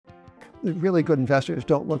really good investors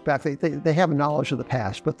don't look back. They have a knowledge of the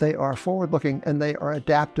past, but they are forward-looking and they are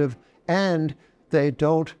adaptive, and they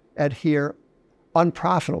don't adhere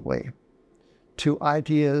unprofitably to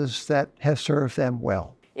ideas that have served them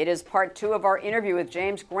well. It is part 2 of our interview with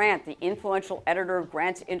James Grant, the influential editor of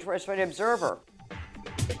Grant's Interest Rate Observer.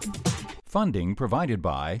 Funding provided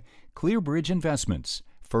by ClearBridge Investments,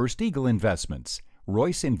 First Eagle Investments,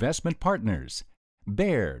 Royce Investment Partners,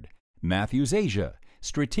 Baird, Matthews Asia,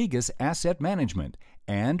 Strategas Asset Management,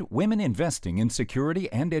 and Women Investing in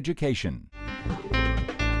Security and Education.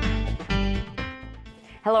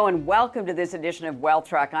 Hello and welcome to this edition of Wealth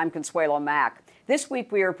Track. I'm Consuelo Mack. This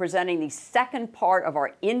week we are presenting the second part of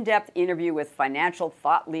our in-depth interview with financial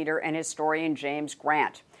thought leader and historian James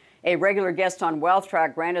Grant. A regular guest on Wealth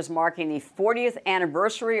Track, Grant is marking the 40th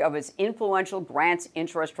anniversary of his influential Grant's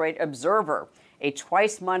Interest Rate Observer, a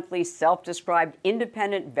twice-monthly self-described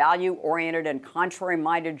independent, value-oriented, and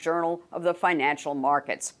contrary-minded journal of the financial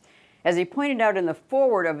markets. As he pointed out in the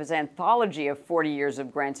foreword of his anthology of 40 years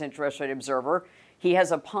of Grant's Interest Rate Observer, he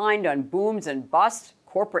has opined on booms and busts,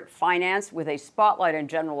 corporate finance with a spotlight on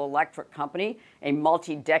General Electric Company, a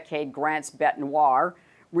multi-decade Grant's bête noire,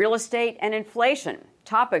 real estate and inflation,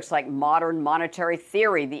 topics like modern monetary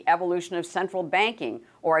theory, the evolution of central banking,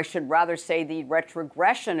 or I should rather say the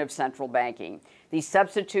retrogression of central banking, the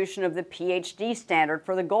substitution of the PhD standard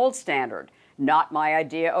for the gold standard, not my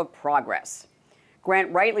idea of progress.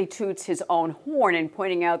 Grant rightly toots his own horn in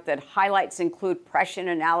pointing out that highlights include prescient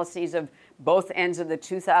analyses of both ends of the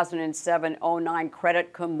 2007-09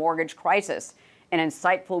 credit mortgage crisis, and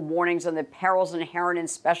insightful warnings on the perils inherent in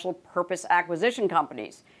special purpose acquisition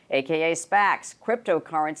companies, aka SPACs,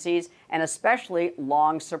 cryptocurrencies, and especially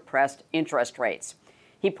long suppressed interest rates.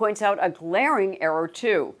 He points out a glaring error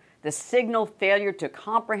too, the signal failure to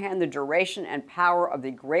comprehend the duration and power of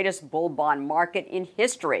the greatest bull bond market in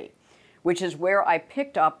history, which is where I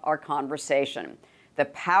picked up our conversation. The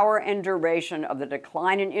power and duration of the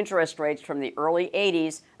decline in interest rates from the early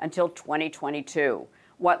 80s until 2022.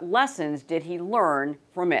 What lessons did he learn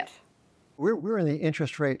from it? We're in the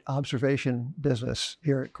interest rate observation business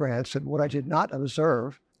here at Grant's, and what I did not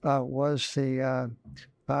observe was the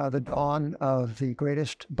dawn of the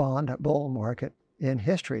greatest bond bull market in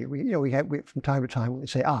history. We from time to time we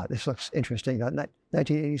say, this looks interesting.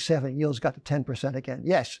 1987 yields got to 10% again.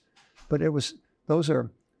 Yes, but those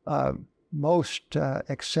are most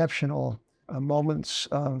exceptional moments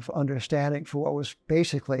of understanding for what was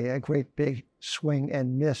basically a great big swing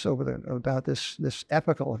and miss about this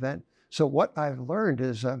epochal event. So what I've learned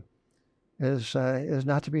is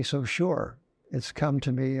not to be so sure. It's come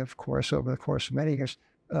to me, of course, over the course of many years.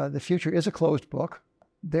 The future is a closed book.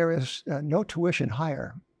 There is no tuition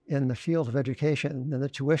higher in the field of education than the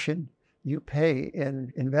tuition you pay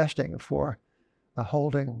in investing for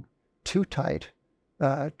holding too tight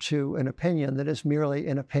to an opinion that is merely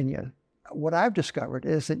an opinion. What I've discovered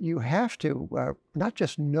is that you have to not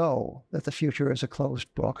just know that the future is a closed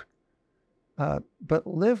book, but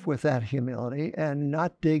live with that humility and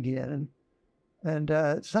not dig in. And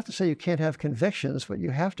it's not to say you can't have convictions, but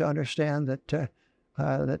you have to understand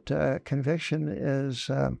that conviction is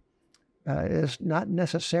not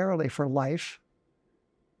necessarily for life,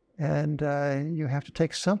 and you have to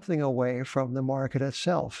take something away from the market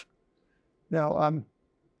itself. Now,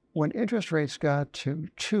 when interest rates got to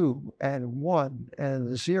 2 and 1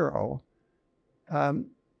 and 0,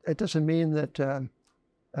 it doesn't mean that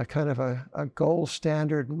a kind of a gold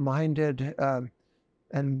standard-minded,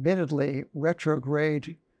 admittedly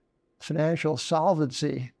retrograde financial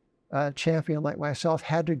solvency champion like myself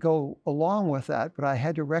had to go along with that, but I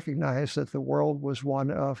had to recognize that the world was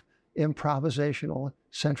one of improvisational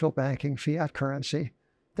central banking fiat currency.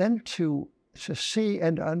 Then to see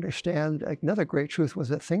and understand another great truth was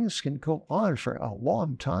that things can go on for a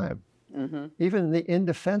long time. Mm-hmm. Even the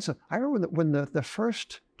indefensible. I remember when the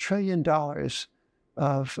first $1 trillion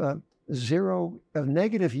of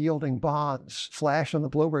negative yielding bonds flashed on the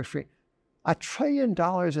Bloomberg screen. $1 trillion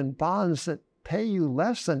in bonds that pay you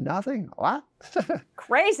less than nothing? What?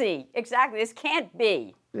 Crazy. Exactly. This can't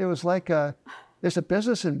be. It was like there's a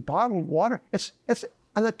business in bottled water. It's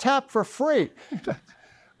on the tap for free.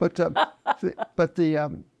 But the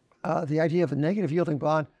idea of a negative yielding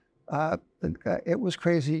bond, it was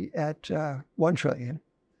crazy at $1 trillion.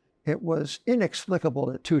 It was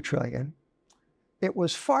inexplicable at $2 trillion. It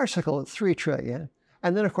was farcical at $3 trillion.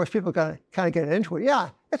 And then, of course, people got to kind of get into it. Yeah,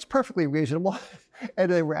 it's perfectly reasonable.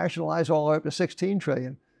 And they rationalize all the way up to $16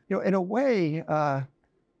 trillion. In a way,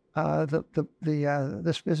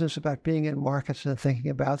 this business about being in markets and thinking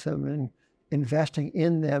about them and investing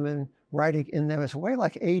in them and writing in them is a way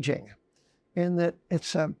like aging, in that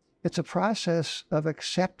it's It's a process of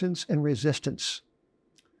acceptance and resistance.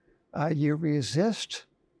 You resist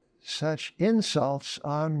such insults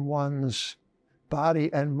on one's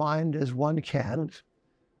body and mind as one can,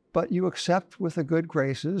 but you accept with the good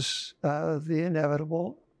graces the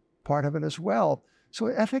inevitable part of it as well.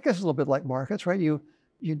 So I think it's a little bit like markets, right? You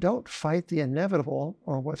don't fight the inevitable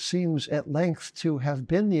or what seems at length to have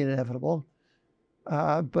been the inevitable,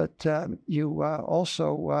 but you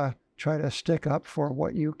also try to stick up for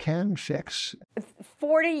what you can fix.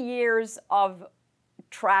 40 years of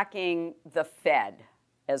tracking the Fed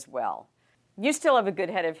as well. You still have a good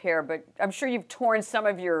head of hair, but I'm sure you've torn some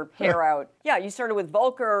of your hair out. Yeah, you started with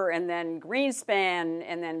Volcker and then Greenspan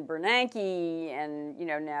and then Bernanke and,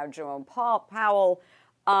 now Jerome Powell.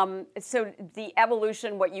 So the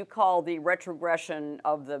evolution, what you call the retrogression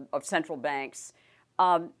of central banks,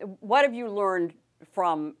 what have you learned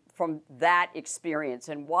from that experience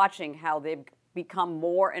and watching how they've become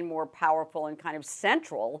more and more powerful and kind of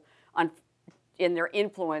central in their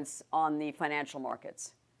influence on the financial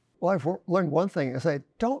markets? Well, I've learned one thing is I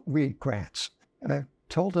don't read grants. And I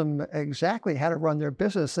told them exactly how to run their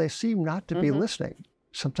business. They seem not to be listening.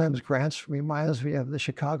 Sometimes grants reminds me of the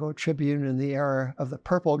Chicago Tribune in the era of the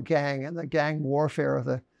Purple Gang and the gang warfare of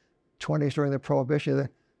the 20s during the Prohibition.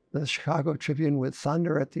 The Chicago Tribune would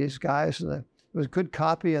thunder at these guys, and it was good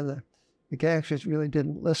copy, and the gangsters really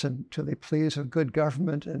didn't listen to the pleas of good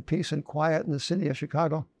government and peace and quiet in the city of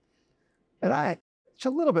Chicago. And it's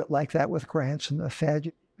a little bit like that with grants and the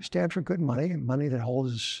Fed. We stand for good money, money that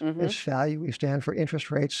holds its value. We stand for interest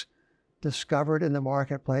rates discovered in the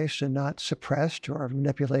marketplace and not suppressed or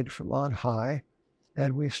manipulated from on high.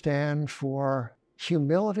 And we stand for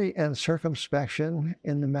humility and circumspection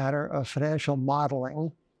in the matter of financial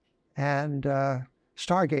modeling and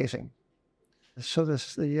stargazing. So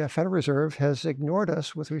the Federal Reserve has ignored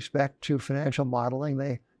us with respect to financial modeling.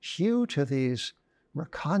 They hew to these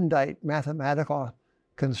recondite mathematical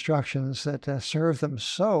constructions that served them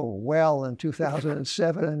so well in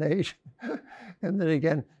 2007 and 8. And then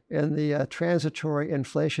again, in the transitory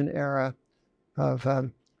inflation era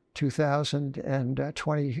of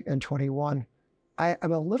 2020 and 21,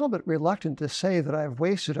 I'm a little bit reluctant to say that I've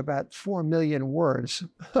wasted about 4 million words.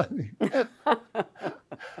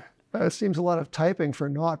 It seems a lot of typing for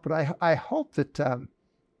naught, but I hope that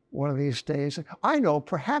one of these days, I know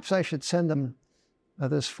perhaps I should send them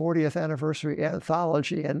this 40th anniversary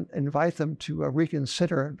anthology and invite them to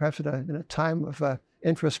reconsider, perhaps in a time of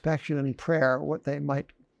introspection and prayer, what they might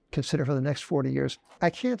consider for the next 40 years. I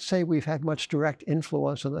can't say we've had much direct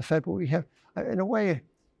influence on the Fed, but we have, in a way,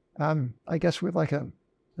 I guess we're like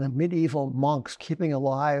the medieval monks keeping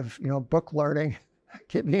alive, book learning,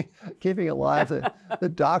 keeping alive the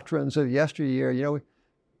doctrines of yesteryear.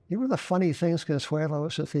 One of the funny things, Consuelo,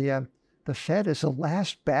 is that the Fed is the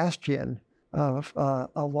last bastion of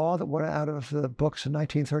a law that went out of the books in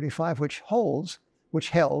 1935, which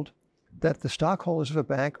held that the stockholders of a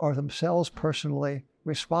bank are themselves personally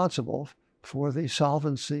responsible for the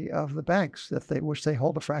solvency of the banks which they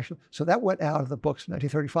hold a fraction. So that went out of the books in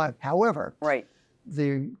 1935. However, right,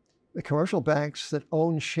 the commercial banks that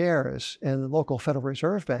own shares in the local Federal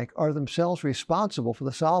Reserve Bank are themselves responsible for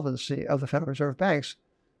the solvency of the Federal Reserve banks.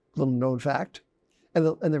 Little known fact. And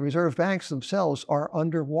the reserve banks themselves are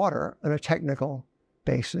underwater on a technical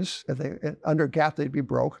basis. Under GAAP, they'd be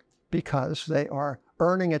broke because they are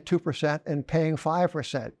earning at 2% and paying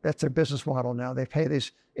 5%. That's their business model now. They pay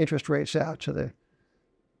these interest rates out to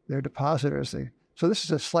their depositors. So this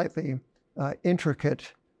is a slightly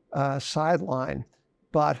intricate sideline,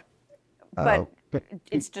 but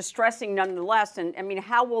it's distressing nonetheless. And I mean,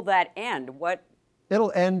 how will that end?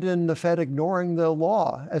 It'll end in the Fed ignoring the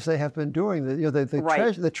law, as they have been doing.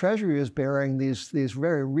 The Treasury is bearing these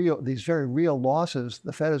very real losses.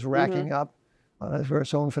 The Fed is racking up for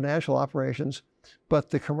its own financial operations, but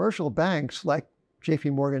the commercial banks like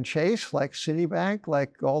J.P. Morgan Chase, like Citibank,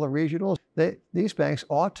 like all the regionals, these banks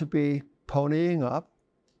ought to be ponying up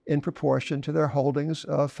in proportion to their holdings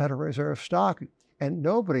of Federal Reserve stock. And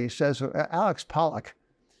nobody says. Alex Pollock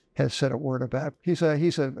has said a word about it. He's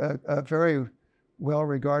a very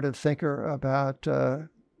well-regarded thinker about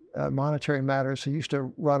monetary matters. He used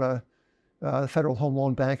to run the Federal Home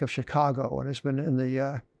Loan Bank of Chicago and has been in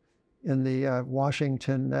the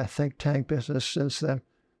Washington think tank business since then.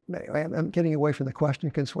 Anyway, I'm getting away from the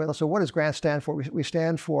question, Consuelo. So what does GRANT stand for? We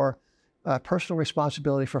stand for personal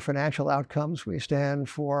responsibility for financial outcomes. We stand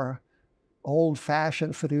for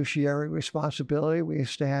old-fashioned fiduciary responsibility. We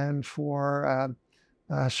stand for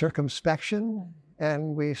circumspection.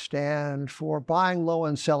 And we stand for buying low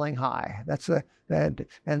and selling high.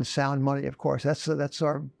 And sound money, of course. That's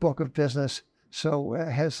our book of business. So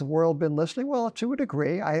has the world been listening? Well, to a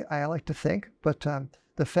degree, I like to think, but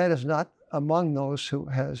the Fed is not among those who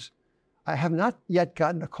has. I have not yet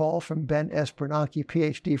gotten a call from Ben S. Bernanke,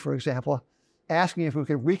 PhD, for example, asking if we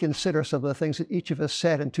could reconsider some of the things that each of us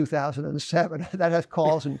said in 2007. That has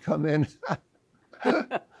calls and come in.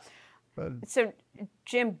 So,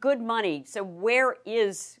 Jim, good money. So where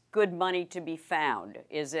is good money to be found?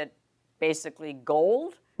 Is it basically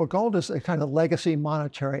gold? Well, gold is a kind of legacy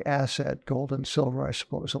monetary asset, gold and silver, I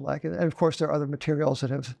suppose, alike. And of course, there are other materials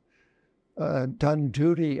that have done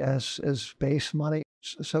duty as base money.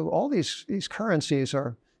 So all these currencies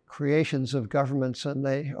are creations of governments, and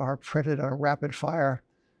they are printed on rapid fire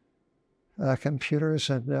computers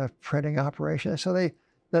and printing operations. So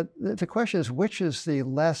the question is, which is the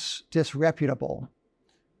less disreputable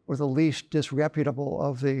or the least disreputable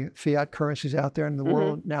of the fiat currencies out there? And the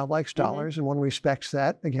world now likes dollars, and one respects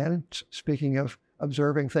that. Again, speaking of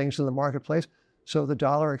observing things in the marketplace. So the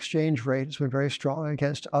dollar exchange rate has been very strong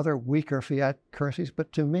against other weaker fiat currencies.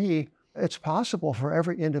 But to me, it's possible for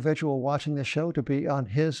every individual watching the show to be on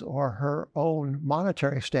his or her own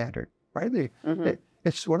monetary standard, right?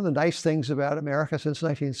 It's one of the nice things about America since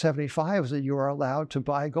 1975 is that you are allowed to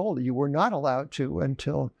buy gold. You were not allowed to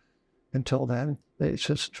until then. It's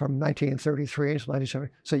just from 1933 until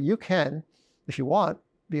 1970. So you can, if you want,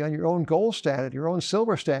 be on your own gold standard, your own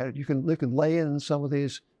silver standard. You can lay in some of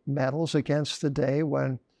these metals against the day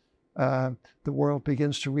when the world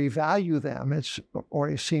begins to revalue them. It's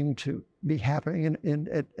already seemed to be happening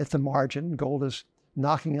at the margin. Gold is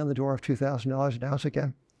knocking on the door of $2,000 an ounce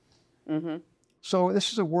again. So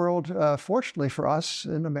this is a world, fortunately for us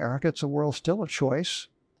in America, it's a world still of choice.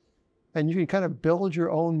 And you can kind of build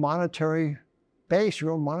your own monetary base,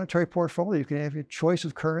 your own monetary portfolio. You can have your choice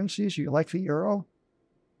of currencies. You like the euro?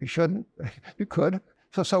 You shouldn't. You could.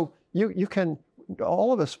 So you can,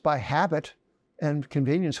 all of us by habit and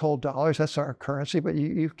convenience hold dollars. That's our currency. But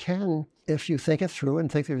you can, if you think it through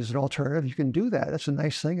and think there's an alternative, you can do that. That's a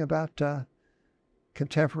nice thing about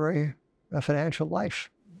contemporary financial life.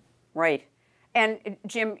 Right. And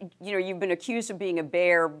Jim, you've been accused of being a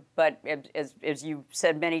bear, but as you've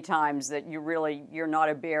said many times, that you're not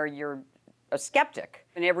a bear, you're a skeptic.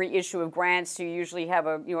 In every issue of grants, you usually have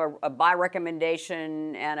a buy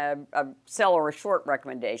recommendation and a sell or a short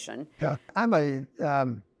recommendation. Yeah, I'm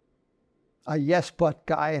a yes but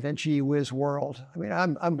guy in a gee whiz world. I mean,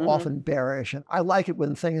 I'm often bearish, and I like it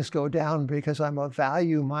when things go down because I'm a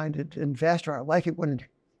value-minded investor. I like it when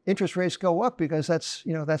interest rates go up because that's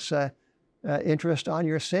interest on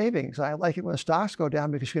your savings. I like it when stocks go down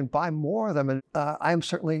because you can buy more of them. And I'm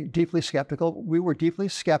certainly deeply skeptical. We were deeply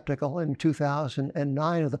skeptical in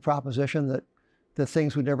 2009 of the proposition that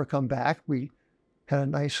things would never come back. We had a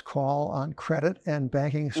nice call on credit and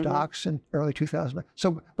banking stocks in early 2009.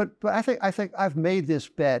 So, but I think I've made this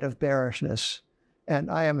bed of bearishness, and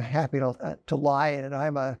I am happy to lie in it.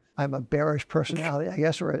 I'm a bearish personality, I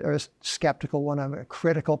guess, or a skeptical one. I'm a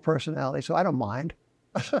critical personality, so I don't mind.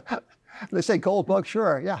 They say gold bug,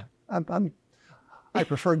 sure, yeah. I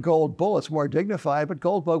prefer gold bull. It's more dignified, but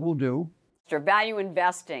gold bug will do. Value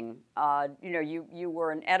investing. You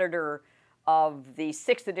were an editor of the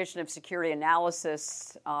 6th edition of Security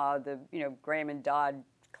Analysis, the Graham and Dodd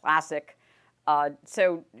classic.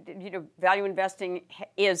 So value investing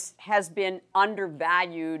has been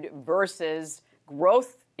undervalued versus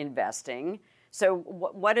growth investing. So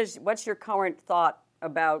what's your current thought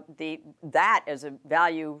about that as a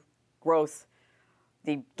value growth,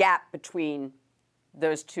 the gap between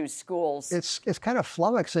those two schools? It's kind of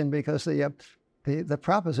flummoxing because the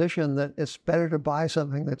proposition that it's better to buy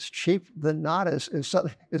something that's cheap than not is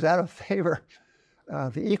out of favor.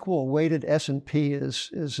 The equal weighted S&P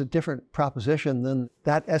is a different proposition than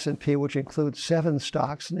that S&P, which includes 7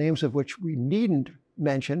 stocks, names of which we needn't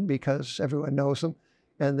mention because everyone knows them,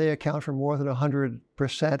 and they account for more than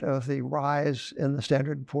 100% of the rise in the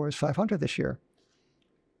Standard & Poor's 500 this year.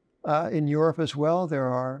 In Europe as well, there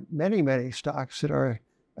are many, many stocks that are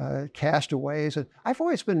castaways. And I've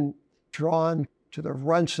always been drawn to the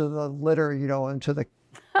runts of the litter, and to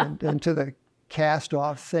the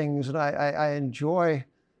cast-off things. And I enjoy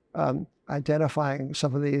identifying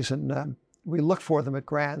some of these, and we look for them at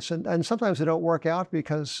grants. And sometimes they don't work out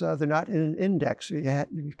because they're not in an index. You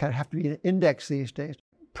kind of have to be in an index these days.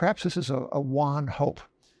 Perhaps this is a wan hope,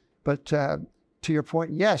 but to your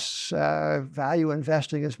point, yes, value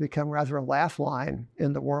investing has become rather a laugh line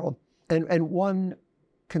in the world. And one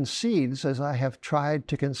concedes, as I have tried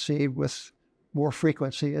to concede with more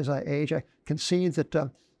frequency as I age, I concede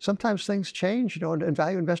that sometimes things change, and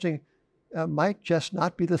value investing might just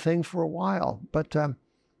not be the thing for a while. But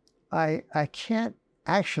I can't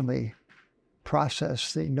actually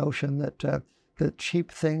process the notion that that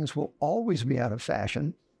cheap things will always be out of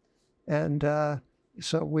fashion. And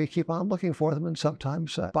so we keep on looking for them, and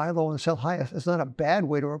sometimes buy low and sell high is not a bad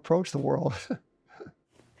way to approach the world.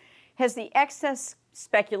 Has the excess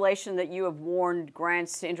speculation that you have warned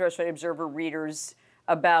Grant's Interest Rate Observer readers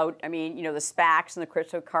about, I mean, the SPACs and the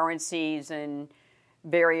cryptocurrencies and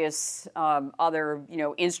various other,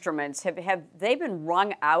 instruments, have they been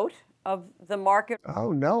wrung out of the market?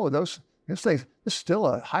 Oh, no, this is still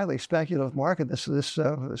a highly speculative market. This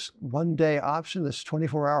one-day option, this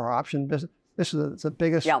 24-hour option business, this is the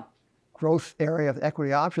biggest growth area of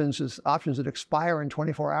equity options, is options that expire in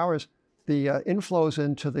 24 hours. The inflows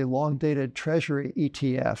into the long-dated Treasury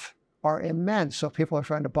ETF are immense, so people are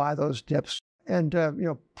trying to buy those dips. And,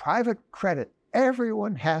 private credit,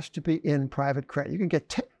 everyone has to be in private credit. You can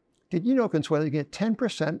get, did you know, Consuelo, you get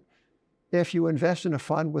 10% if you invest in a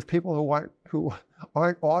fund with people who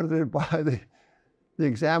aren't audited by the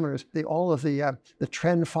examiners. All of the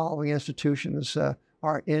trend-following institutions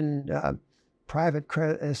are in private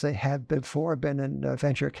credit as they have before been in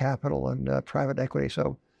venture capital and private equity.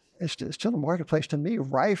 So it's still a marketplace, to me,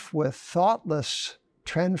 rife with thoughtless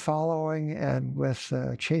trend following and with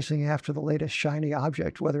chasing after the latest shiny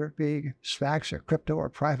object, whether it be SPACs or crypto or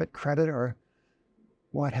private credit or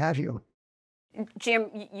what have you. Jim,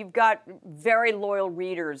 you've got very loyal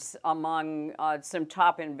readers among some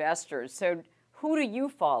top investors. So who do you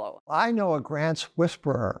follow? I know a Grant's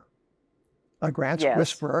whisperer.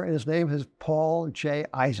 Whisperer. His name is Paul J.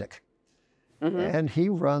 Isaac. Mm-hmm. And he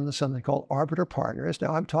runs something called Arbiter Partners.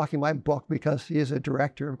 Now, I'm talking my book because he is a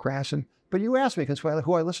director of Grant's. But you asked me, Consuelo,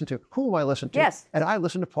 who I listen to. Who am I listening to? Yes. And I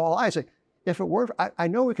listen to Paul Isaac. If it were, I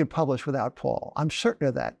know we could publish without Paul. I'm certain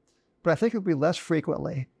of that. But I think it would be less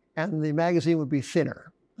frequently, and the magazine would be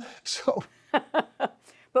thinner. So.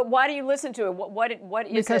 But why do you listen to him? What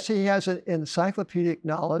is because it? He has an encyclopedic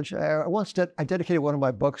knowledge. I dedicated one of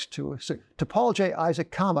my books to Paul J.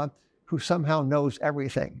 Isaac, who somehow knows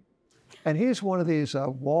everything. And he's one of these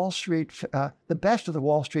Wall Street, the best of the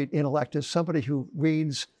Wall Street intellect is somebody who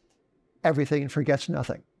reads everything and forgets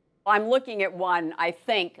nothing. I'm looking at one, I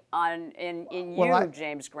think, in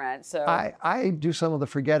James Grant. So I do some of the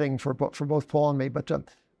forgetting for both Paul and me. But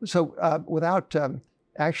without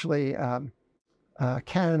actually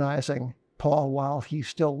canonizing Paul while he's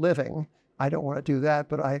still living, I don't want to do that.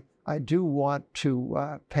 But I do want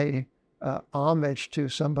to pay homage to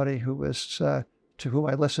somebody who is to whom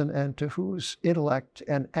I listen and to whose intellect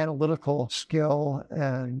and analytical skill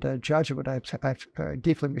and judgment I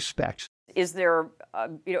deeply respect. Is there,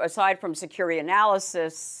 aside from security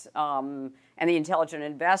analysis and the intelligent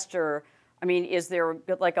investor, I mean, is there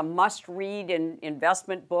like a must-read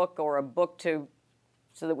investment book or a book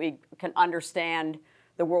so that we can understand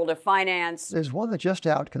the world of finance? There's one that's just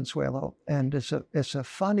out, Consuelo, and it's a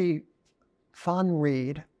fun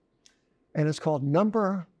read, and it's called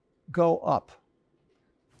Number Go Up.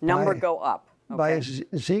 Go Up. Okay. By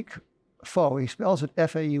Zeke Faux. He spells it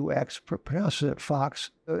F-A-U-X, pronounces it Fox.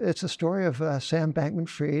 It's a story of Sam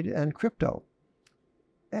Bankman-Fried and crypto.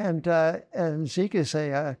 And Zeke is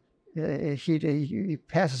he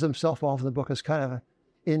passes himself off in the book as kind of an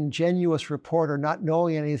ingenuous reporter, not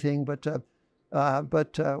knowing anything, but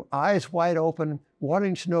eyes wide open,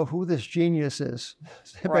 wanting to know who this genius is.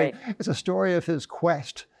 Right. It's a story of his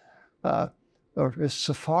quest, or his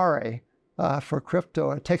safari for crypto.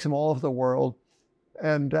 And it takes him all over the world.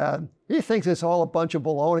 And he thinks it's all a bunch of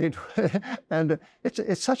baloney. And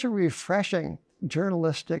it's such a refreshing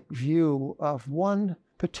journalistic view of one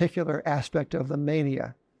particular aspect of the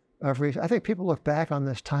mania of research. I think people look back on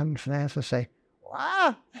this time in finance and say,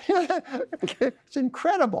 wow, it's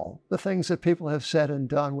incredible, the things that people have said and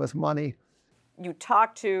done with money. You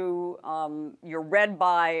talk to, you're read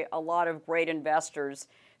by a lot of great investors.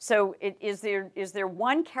 So is there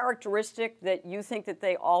one characteristic that you think that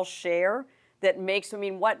they all share that makes,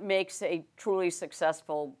 what makes a truly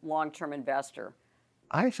successful long-term investor?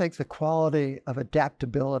 I think the quality of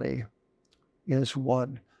adaptability is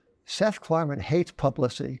one. Seth Klarman hates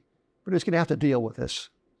publicity, but he's going to have to deal with this.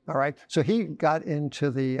 All right. So he got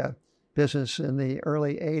into the business in the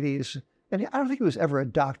early 80s, and I don't think he was ever a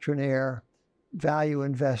doctrinaire value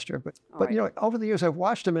investor. But right. Over the years I've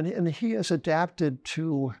watched him, and he has adapted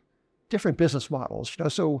to different business models.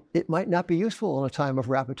 So it might not be useful in a time of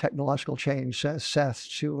rapid technological change, says Seth,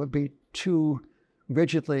 to be too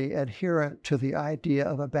rigidly adherent to the idea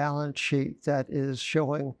of a balance sheet that is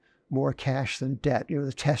showing more cash than debt.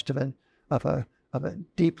 The test of a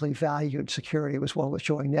deeply valued security was one was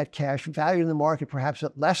showing net cash, valued in the market perhaps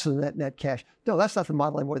at less than net cash. No, that's not the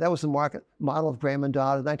model anymore. That was the market model of Graham and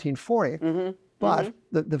Dodd in 1940. Mm-hmm. But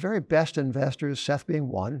the very best investors, Seth being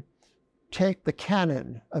one, take the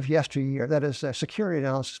canon of yesteryear, that is security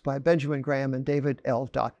analysis by Benjamin Graham and David L.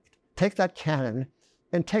 Dodd. Take that canon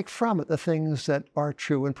and take from it the things that are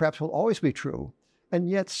true and perhaps will always be true, and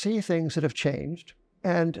yet see things that have changed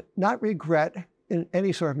and not regret in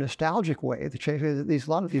any sort of nostalgic way the change. A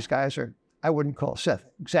lot of these guys are, I wouldn't call Seth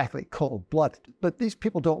exactly cold-blooded, but these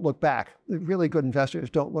people don't look back. The really good investors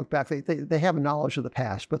don't look back. They have a knowledge of the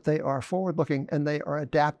past, but they are forward-looking and they are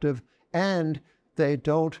adaptive, and they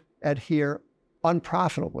don't adhere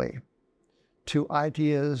unprofitably to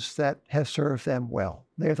ideas that have served them well.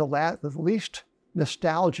 They're the least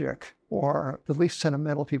nostalgic or the least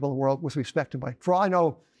sentimental people in the world with respect to money. For all I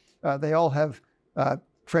know, they all have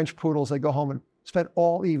French poodles. They go home and spend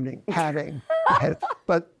all evening patting.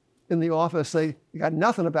 But in the office, they got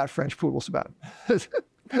nothing about French poodles about.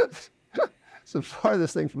 So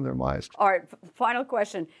farthest thing from their minds. All right, final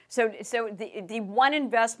question. So the one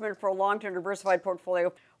investment for a long-term diversified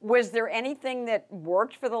portfolio, was there anything that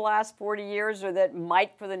worked for the last 40 years or that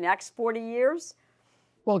might for the next 40 years?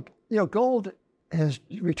 Well, gold has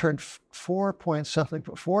returned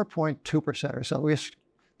 4.2% or so. We just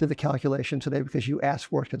did the calculation today because you asked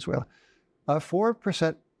for it, Consuelo.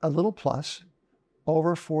 4%, a little plus,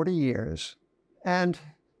 over 40 years. And,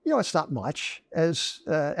 it's not much as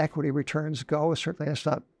equity returns go. Certainly it's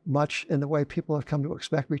not much in the way people have come to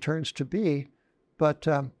expect returns to be. But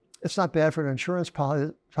it's not bad for an insurance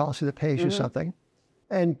policy that pays you something.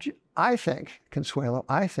 And I think, Consuelo,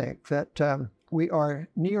 that we are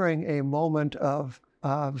nearing a moment of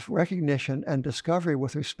recognition and discovery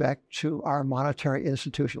with respect to our monetary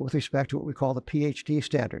institution, with respect to what we call the PhD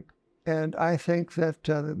standard. And I think that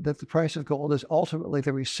that the price of gold is ultimately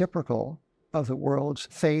the reciprocal of the world's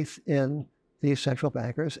faith in these central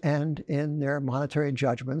bankers and in their monetary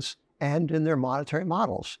judgments and in their monetary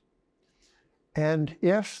models. And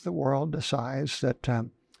if the world decides that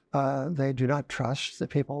they do not trust the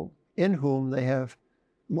people in whom they have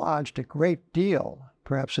lodged a great deal,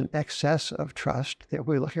 perhaps in excess of trust, they'll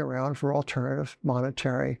be looking around for alternative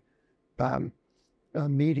monetary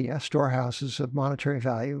media, storehouses of monetary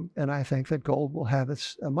value. And I think that gold will have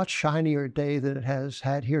a much shinier day than it has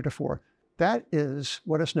had heretofore. That is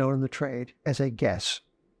what is known in the trade as a guess.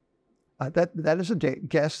 That is a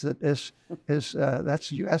guess that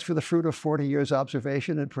that's you ask for the fruit of 40 years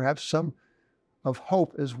observation and perhaps some of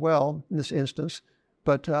hope as well in this instance.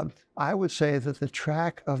 But I would say that the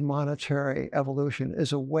track of monetary evolution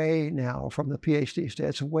is away now from the PhD state.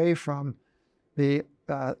 It's away from the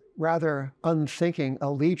rather unthinking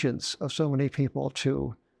allegiance of so many people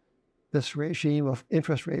to this regime of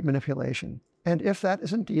interest rate manipulation. And if that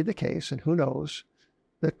is indeed the case, and who knows,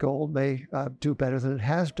 that gold may do better than it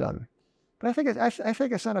has done. But I think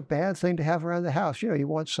it's not a bad thing to have around the house. You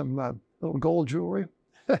want some little gold jewelry.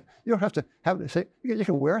 You don't have to have it. You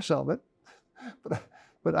can wear some of it.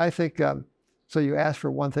 But I think, so you asked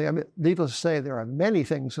for one thing. I mean, needless to say, there are many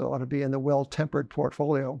things that ought to be in the well-tempered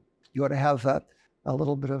portfolio. You ought to have a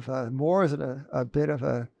little bit of more than a bit of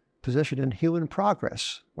a position in human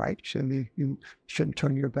progress, right? You shouldn't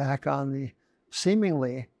turn your back on the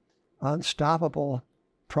seemingly unstoppable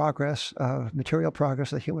progress, material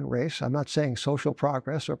progress of the human race. I'm not saying social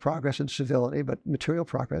progress or progress in civility, but material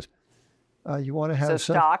progress. You want to have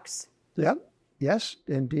stocks. Yep. Yes,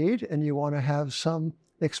 indeed. And you want to have some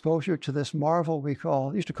exposure to this marvel we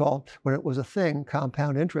used to call, when it was a thing,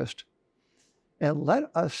 compound interest. And let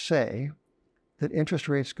us say that interest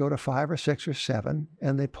rates go to 5 or 6 or 7,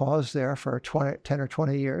 and they pause there for 10 or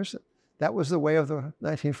 20 years. That was the way of the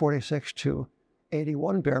 1946 to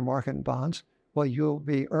 81 bear market in bonds. Well, you'll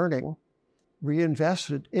be earning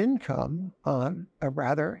reinvested income on a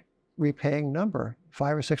rather repaying number,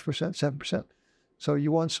 5 or 6%, 7%. So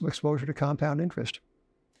you want some exposure to compound interest.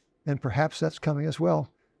 And perhaps that's coming as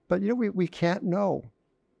well. But we can't know.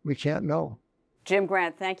 We can't know. Jim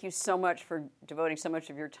Grant, thank you so much for devoting so much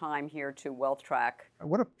of your time here to Wealth Track.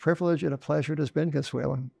 What a privilege and a pleasure it has been,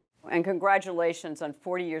 Consuelo. And congratulations on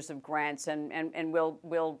 40 years of grants. And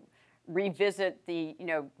we'll revisit the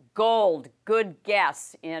gold good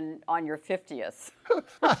guess on your 50th.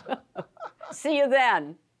 See you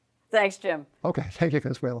then. Thanks, Jim. Okay, thank you,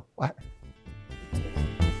 Consuelo. Bye.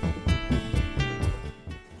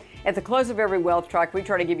 At the close of every Wealth Track, we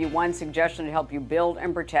try to give you one suggestion to help you build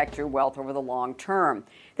and protect your wealth over the long term.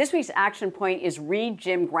 This week's action point is read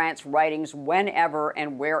Jim Grant's writings whenever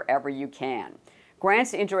and wherever you can.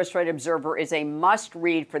 Grant's Interest Rate Observer is a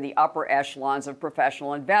must-read for the upper echelons of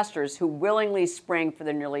professional investors who willingly spring for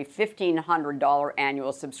the nearly $1,500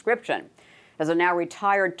 annual subscription. As a now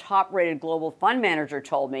retired top-rated global fund manager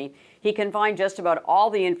told me, he can find just about all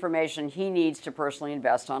the information he needs to personally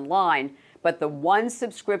invest online, but the one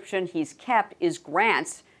subscription he's kept is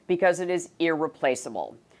Grant's because it is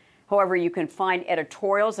irreplaceable. However, you can find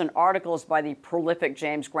editorials and articles by the prolific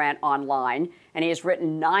James Grant online, and he has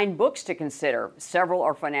written 9 books to consider. Several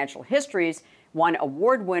are financial histories. One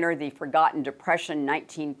award winner, The Forgotten Depression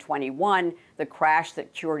 1921, The Crash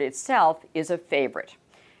That Cured Itself, is a favorite.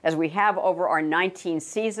 As we have over our 19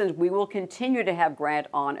 seasons, we will continue to have Grant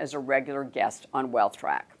on as a regular guest on Wealth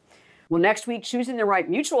Track. Well, next week, choosing the right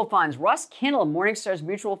mutual funds, Russ Kinnel, Morningstar's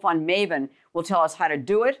mutual fund maven, will tell us how to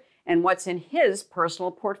do it and what's in his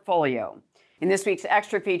personal portfolio. In this week's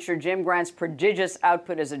extra feature, Jim Grant's prodigious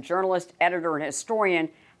output as a journalist, editor, and historian.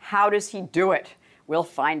 How does he do it? We'll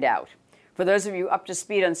find out. For those of you up to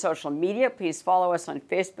speed on social media, please follow us on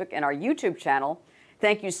Facebook and our YouTube channel.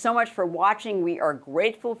 Thank you so much for watching. We are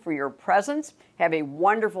grateful for your presence. Have a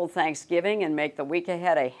wonderful Thanksgiving and make the week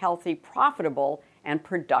ahead a healthy, profitable, and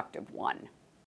productive one.